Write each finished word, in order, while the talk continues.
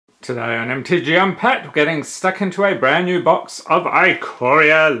Today on MTG Unpacked, we're getting stuck into a brand new box of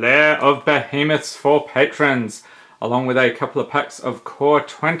Ikoria, Lair of Behemoths for patrons, along with a couple of packs of Core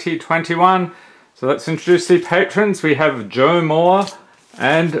 2021. So let's introduce the patrons. We have Joe Moore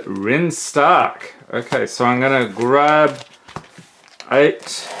and Rin Stark. Okay, so I'm going to grab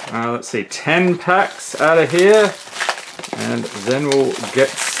 10 packs out of here, and then we'll get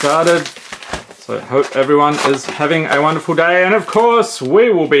started. So I hope everyone is having a wonderful day, and of course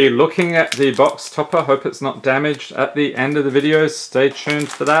we will be looking at the box topper. Hope it's not damaged at the end of the video. Stay tuned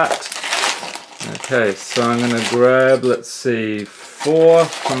for that. Okay, so I'm going to grab, let's see, 4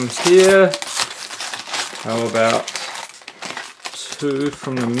 from here. How about 2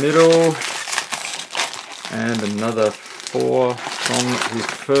 from the middle and another 4 from the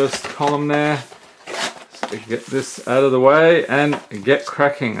first column there. Get this out of the way and get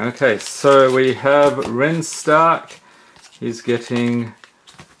cracking. Okay, so we have Rin Stark. He's getting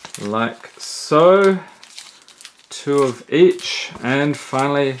like so, 2 of each, and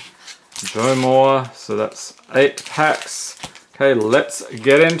finally Joe Moore. So that's 8 packs. Okay, let's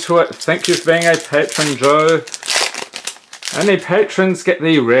get into it. Thank you for being a patron, Joe. Only patrons get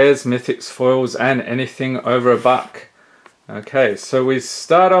the rares, mythics, foils, and anything over $1. Okay, so we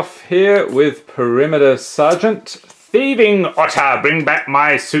start off here with Perimeter Sergeant, Thieving Otter, bring back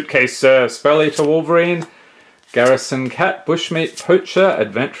my suitcase, sir, Spell Eater Wolverine, Garrison Cat, Bushmeat Poacher,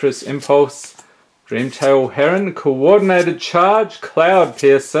 Adventurous Impulse, Dreamtail Heron, Coordinated Charge, Cloud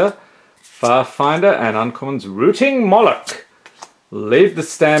Piercer, Farfinder, and Uncommon's Rooting Moloch. Lead the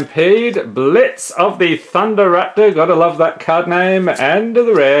Stampede, Blitz of the Thunder Raptor, gotta love that card name, and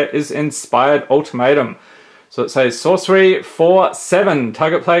the rare is Inspired Ultimatum. So it says sorcery for 7.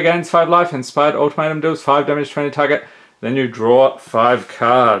 Target player gains 5 life. Inspired Ultimatum deals 5 damage to any target. Then you draw 5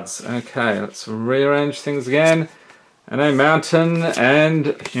 cards. Okay, let's rearrange things again. And a mountain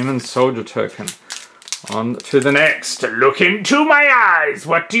and human soldier token. On to the next. Look into my eyes.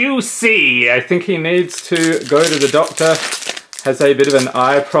 What do you see? I think he needs to go to the doctor. Has a bit of an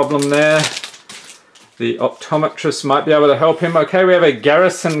eye problem there. The optometrist might be able to help him. Okay, we have a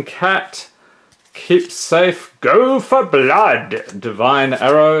Garrison Cat. Keep safe, go for blood, Divine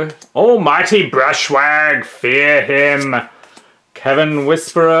Arrow, Almighty Brushwag, fear him, Cavern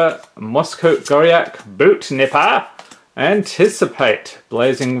Whisperer, Moscow Goriak, Boot Nipper, Anticipate,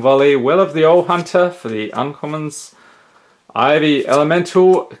 Blazing Volley, Will of the Old Hunter for the uncommons, Ivy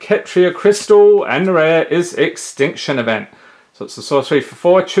Elemental, Ketria Crystal, and the rare is Extinction Event. So it's a sorcery for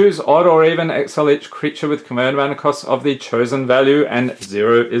 4. Choose odd or even. Exile each creature with converted mana cost of the chosen value, and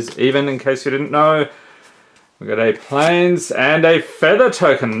 0 is even, in case you didn't know. We've got a Plains and a Feather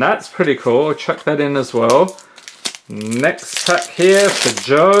token. That's pretty cool. We'll chuck that in as well. Next pack here for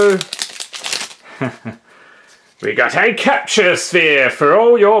Joe. We got a Capture Sphere for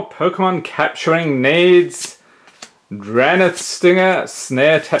all your Pokemon capturing needs. Dranith Stinger,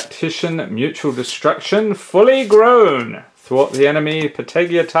 Snare Tactician, Mutual Destruction, Fully Grown. Thwart the enemy,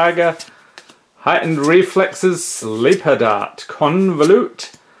 Pategia Tiger, Heightened Reflexes, Sleeper Dart,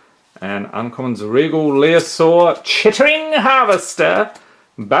 Convolute, and Uncommon's Regal Leosaur, Chittering Harvester,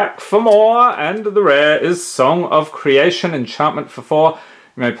 back for more, and the rare is Song of Creation, enchantment for 4.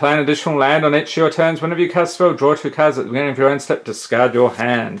 You may play an additional land on each of your turns. Whenever you cast a spell, draw 2 cards at the beginning of your own step, discard your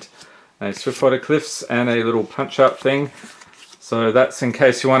hand. A Swiftwater Cliffs and a little punch-out thing. So that's in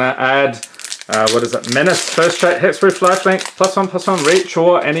case you want to add what is it? Menace, First Strike, Hexproof, Lifelink, +1/+1 Reach,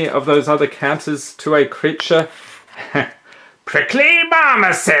 or any of those other counters to a creature. Prickly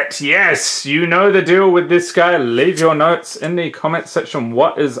Marmoset, yes, you know the deal with this guy. Leave your notes in the comment section.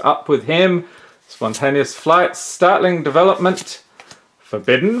 What is up with him? Spontaneous Flight, Startling Development,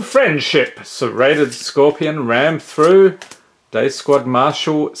 Forbidden Friendship, Serrated Scorpion, Ram Through, Day Squad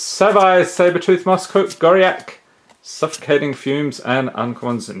Marshal, Savai, Sabertooth, Mosscoat, Goriak, Suffocating Fumes, and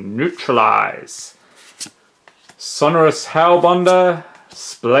Uncommons Neutralize. Sonorous Howlbonder,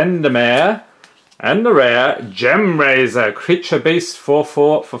 Splendormare, and the rare Gem Razor, Creature Beast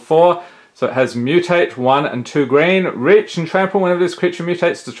 4/4 for 4. So it has Mutate, 1 and 2 green, Reach and Trample. Whenever this creature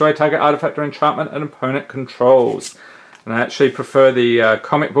mutates, destroy target artifact or enchantment an opponent controls. And I actually prefer the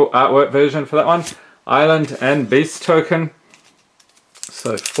comic book artwork version for that one. Island and Beast token.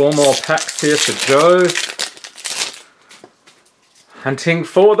 So 4 more packs here for Joe. Hunting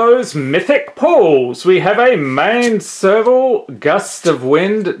for those mythic pools, we have a Main Serval, Gust of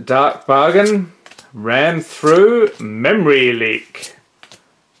Wind, Dark Bargain, Ram Through, Memory Leak.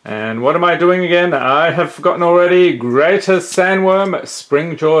 And what am I doing again? I have forgotten already. Greater Sandworm,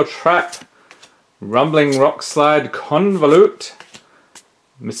 Springjaw Trap, Rumbling Rockslide, Convolute,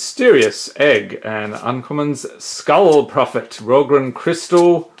 Mysterious Egg, and Uncommon's Skull Prophet, Rogran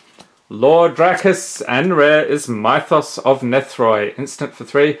Crystal, Lord Dracus, and rare is Mythos of Nethroi. Instant for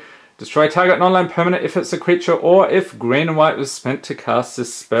 3. Destroy target non-land permanent if it's a creature or if green and white was spent to cast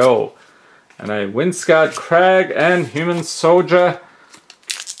this spell. And a Windscarred Crag and Human Soldier.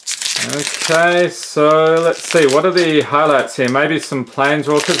 Okay, so let's see. What are the highlights here? Maybe some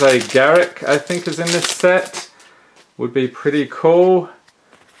Planeswalkers. A Garrick, I think, is in this set. Would be pretty cool.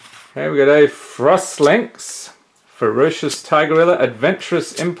 Okay, we got a Frostlynx, Ferocious Tigerilla,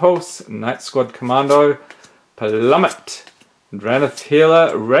 Adventurous Impulse, Night Squad Commando, Plummet, Dranith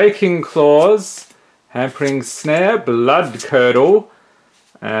Healer, Raking Claws, Hampering Snare, Blood Curdle,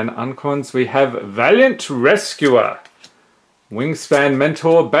 and uncommons we have Valiant Rescuer, Wingspan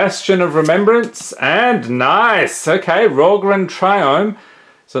Mentor, Bastion of Remembrance, and nice! Okay, Rogran Triome.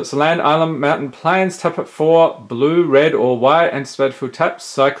 So it's land, island, mountain, plains, tap it for blue, red, or white, and full taps,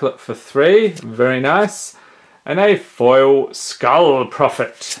 cycle it for 3. Very nice. And a foil Skull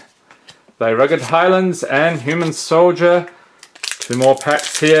Prophet. The Rugged Highlands and Human Soldier. 2 more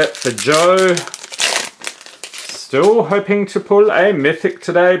packs here for Joe. Still hoping to pull a mythic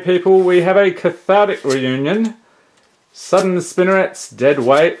today, people. We have a Cathartic Reunion, Sudden Spinnerets, Dead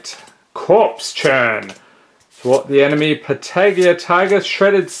Weight, Corpse Churn, Thwart the Enemy, Patagia Tiger,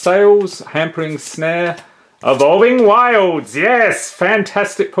 Shredded Sails, Hampering Snare, Evolving Wilds, yes,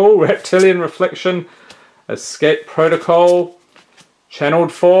 fantastic pull, Reptilian Reflection, Escape Protocol,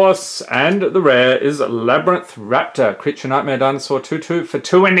 Channeled Force, and the rare is Labyrinth Raptor, Creature Nightmare Dinosaur 2/2 for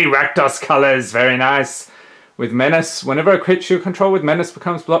 2 in the Rakdos colors, very nice. With Menace, whenever a creature you control with Menace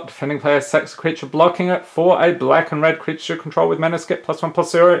becomes blocked, defending player sacks a creature blocking it for a black and red creature you control with Menace, get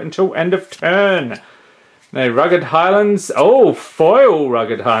 +1/+0 until end of turn. A Rugged Highlands, oh, foil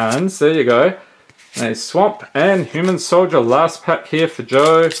Rugged Highlands, there you go. A Swamp and Human Soldier, last pack here for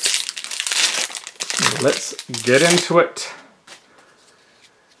Joe. Let's get into it.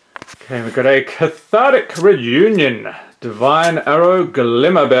 Okay, we've got a Cathartic Reunion, Divine Arrow,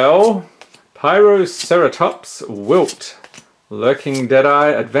 Glimmerbell, Pyroceratops, Wilt, Lurking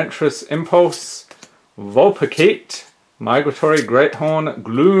Deadeye, Adventurous Impulse, Volpakeet, Migratory Greathorn,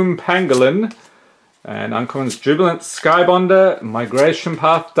 Gloom Pangolin, and uncommons Jubilant Skybonder, Migration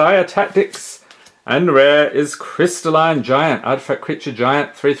Path, Dire Tactics, and rare is Crystalline Giant, Artifact Creature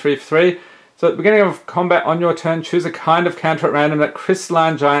Giant, 3/3/3. So at the beginning of combat on your turn, choose a kind of counter at random that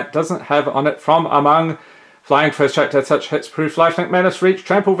Crystalline Giant doesn't have on it from among Flying, First Strike, Death Touch, Hexproof, Lifelink, Menace, Reach,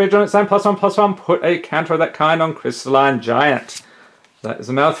 Trample, Vigilance, and +1/+1. Put a counter of that kind on Crystalline Giant. That is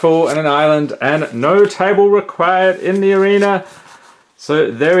a mouthful and an island, and no table required in the arena.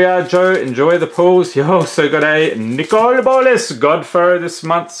 So there we are, Joe. Enjoy the pulls. You also got a Nicol Bolas Godfurrow this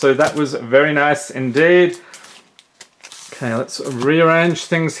month, so that was very nice indeed. Okay, let's rearrange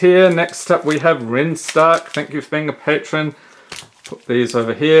things here. Next up we have Rin Stark. Thank you for being a patron. Put these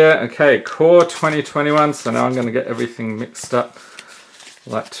over here. Okay, Core 2021. So now I'm going to get everything mixed up. I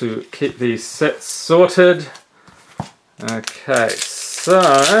like to keep these sets sorted. Okay, so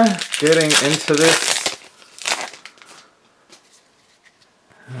getting into this.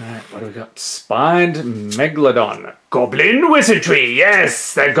 Alright, what do we got? Spined Megalodon. Goblin Wizardry!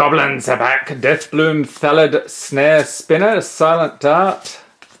 Yes! The goblins are back! Deathbloom, Thallid, Snare Spinner, Silent Dart,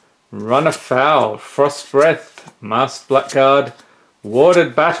 Run Afoul, Frost Breath, Masked Blackguard,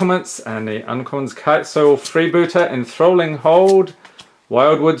 Warded Battlements, and the uncommons Kite Soul, Freebooter, Enthralling Hold,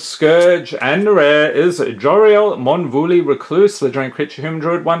 Wildwood Scourge, and the rare is Joriel Monvuli Recluse, Legendary Creature Human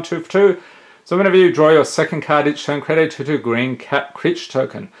Druid, 1/2 for 2. So whenever you draw your second card each turn, create a 2/2 green cat creature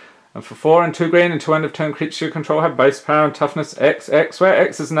token. And for 4 and 2 green, until end of turn, creatures you control have base power and toughness XX, where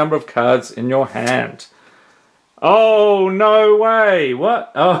X is the number of cards in your hand. Oh, no way!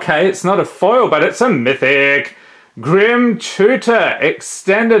 What? Okay, it's not a foil, but it's a mythic. Grim Tutor,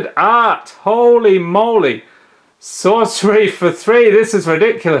 Extended Art. Holy moly. Sorcery for 3. This is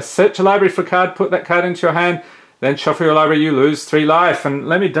ridiculous. Search a library for a card, put that card into your hand, then shuffle your library, you lose 3 life. And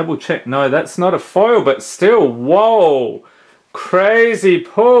let me double check. No, that's not a foil, but still, whoa. Crazy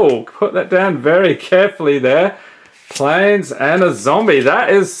pull. Put that down very carefully there. Plains and a zombie. That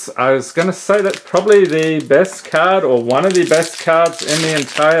is, I was going to say that's probably the best card or one of the best cards in the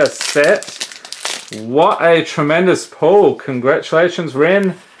entire set. What a tremendous pull. Congratulations,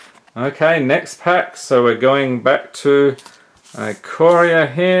 Ren. Okay, next pack. So we're going back to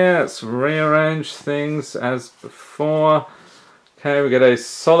Ikoria here. Let's rearrange things as before. Okay, we get a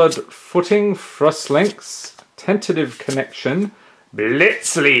Solid Footing, Frostlynx, Tentative Connection,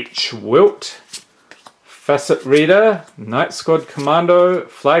 Blitzleech, Wilt, Facet Reader, Night Squad Commando,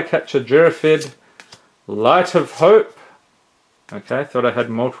 Flycatcher Giraffid, Light of Hope. Okay, thought I had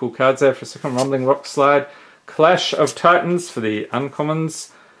multiple cards there for a second. Rumbling Rock Slide, Clash of Titans for the uncommons,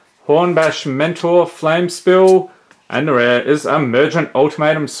 Hornbash Mentor, Flame Spill, and the rare is Emergent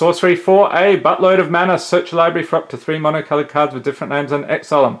Ultimatum Sorcery for a buttload of mana. Search your library for up to 3 monocolored cards with different names and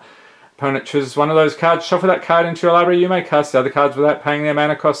exile them. Opponent chooses one of those cards, shuffle that card into your library. You may cast the other cards without paying their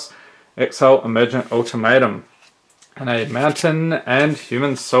mana costs. Exile Emergent Ultimatum. And a Mountain and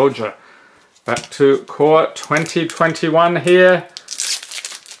Human Soldier. Back to Core 2021 here.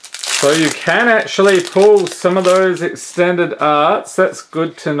 So you can actually pull some of those extended arts. That's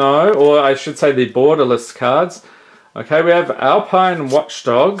good to know. Or I should say the borderless cards. Okay, we have Alpine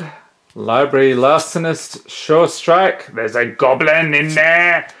Watchdog, Library Larcenist, Sure Strike. There's a Goblin in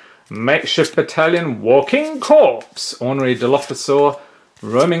there. Makeshift Battalion, Walking Corpse, Ornery Dilophosaur,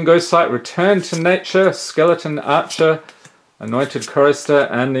 Roaming Ghostlight, Return to Nature, Skeleton Archer, Anointed Chorister,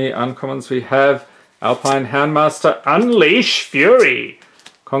 and the uncommons we have Alpine Houndmaster, Unleash Fury,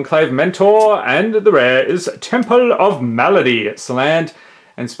 Conclave Mentor, and the rare is Temple of Malady. It's a land.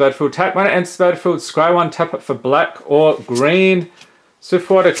 And Spiritfield, tap mana and Spiritfield, scry 1, tap it for black or green.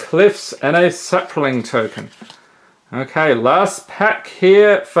 Swiftwater Cliffs and a Sapling token. Okay, last pack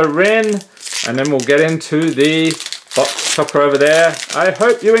here for Ren, and then we'll get into the box topper over there. I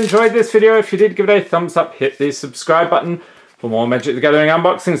hope you enjoyed this video. If you did, give it a thumbs up, hit the subscribe button for more Magic the Gathering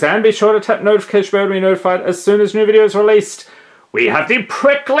unboxings, and be sure to tap notification bell to be notified as soon as new videos are released. We have the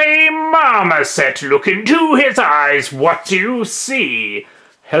Prickly Marmoset. Look into his eyes. What do you see?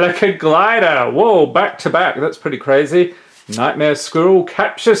 Helica Glider. Whoa, back to back. That's pretty crazy. Nightmare Squirrel.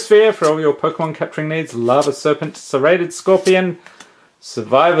 Capture Sphere for all your Pokemon capturing needs. Lava Serpent. Serrated Scorpion.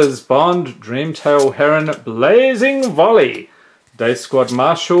 Survivor's Bond. Dreamtail Heron. Blazing Volley. Day Squad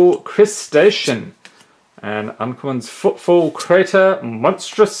Marshal. Crustacean. And Uncommon's Footfall Crater.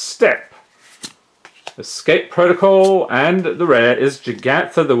 Monstrous Step. Escape Protocol. And the rare is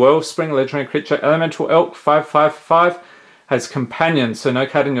Gigantha, the Wellspring legendary creature. Elemental Elk. 5/5/5. Has companions, so no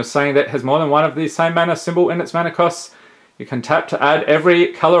card in your saying that has more than one of the same mana symbol in its mana costs. You can tap to add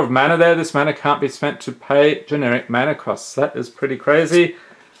every color of mana there. This mana can't be spent to pay generic mana costs. That is pretty crazy.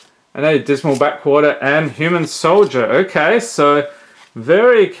 And a Dismal Backwater and Human Soldier. Okay, so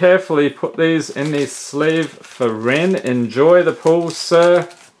very carefully put these in the sleeve for Ren. Enjoy the pull, sir.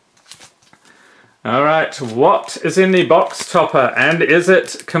 Alright, what is in the box topper? And is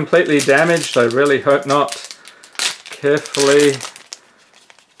it completely damaged? I really hope not. Carefully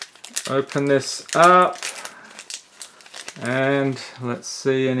open this up, and let's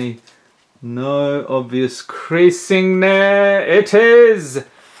see, no obvious creasing there. It is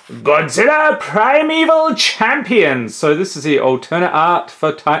Godzilla Primeval Champion. So this is the alternate art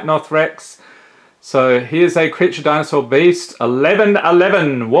for Titanoth Rex. So here's a creature dinosaur beast,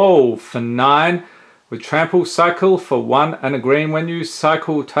 11/11, whoa, for 9. With Trample Cycle for 1 and a green. When you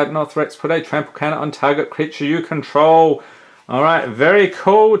cycle Titanoth Rex, put a trample counter on target creature you control. Alright, very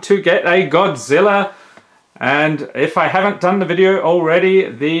cool to get a Godzilla. And if I haven't done the video already,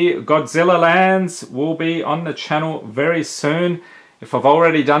 the Godzilla lands will be on the channel very soon. If I've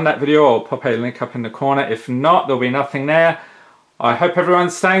already done that video, I'll pop a link up in the corner. If not, there'll be nothing there. I hope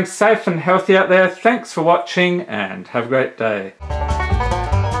everyone's staying safe and healthy out there. Thanks for watching and have a great day.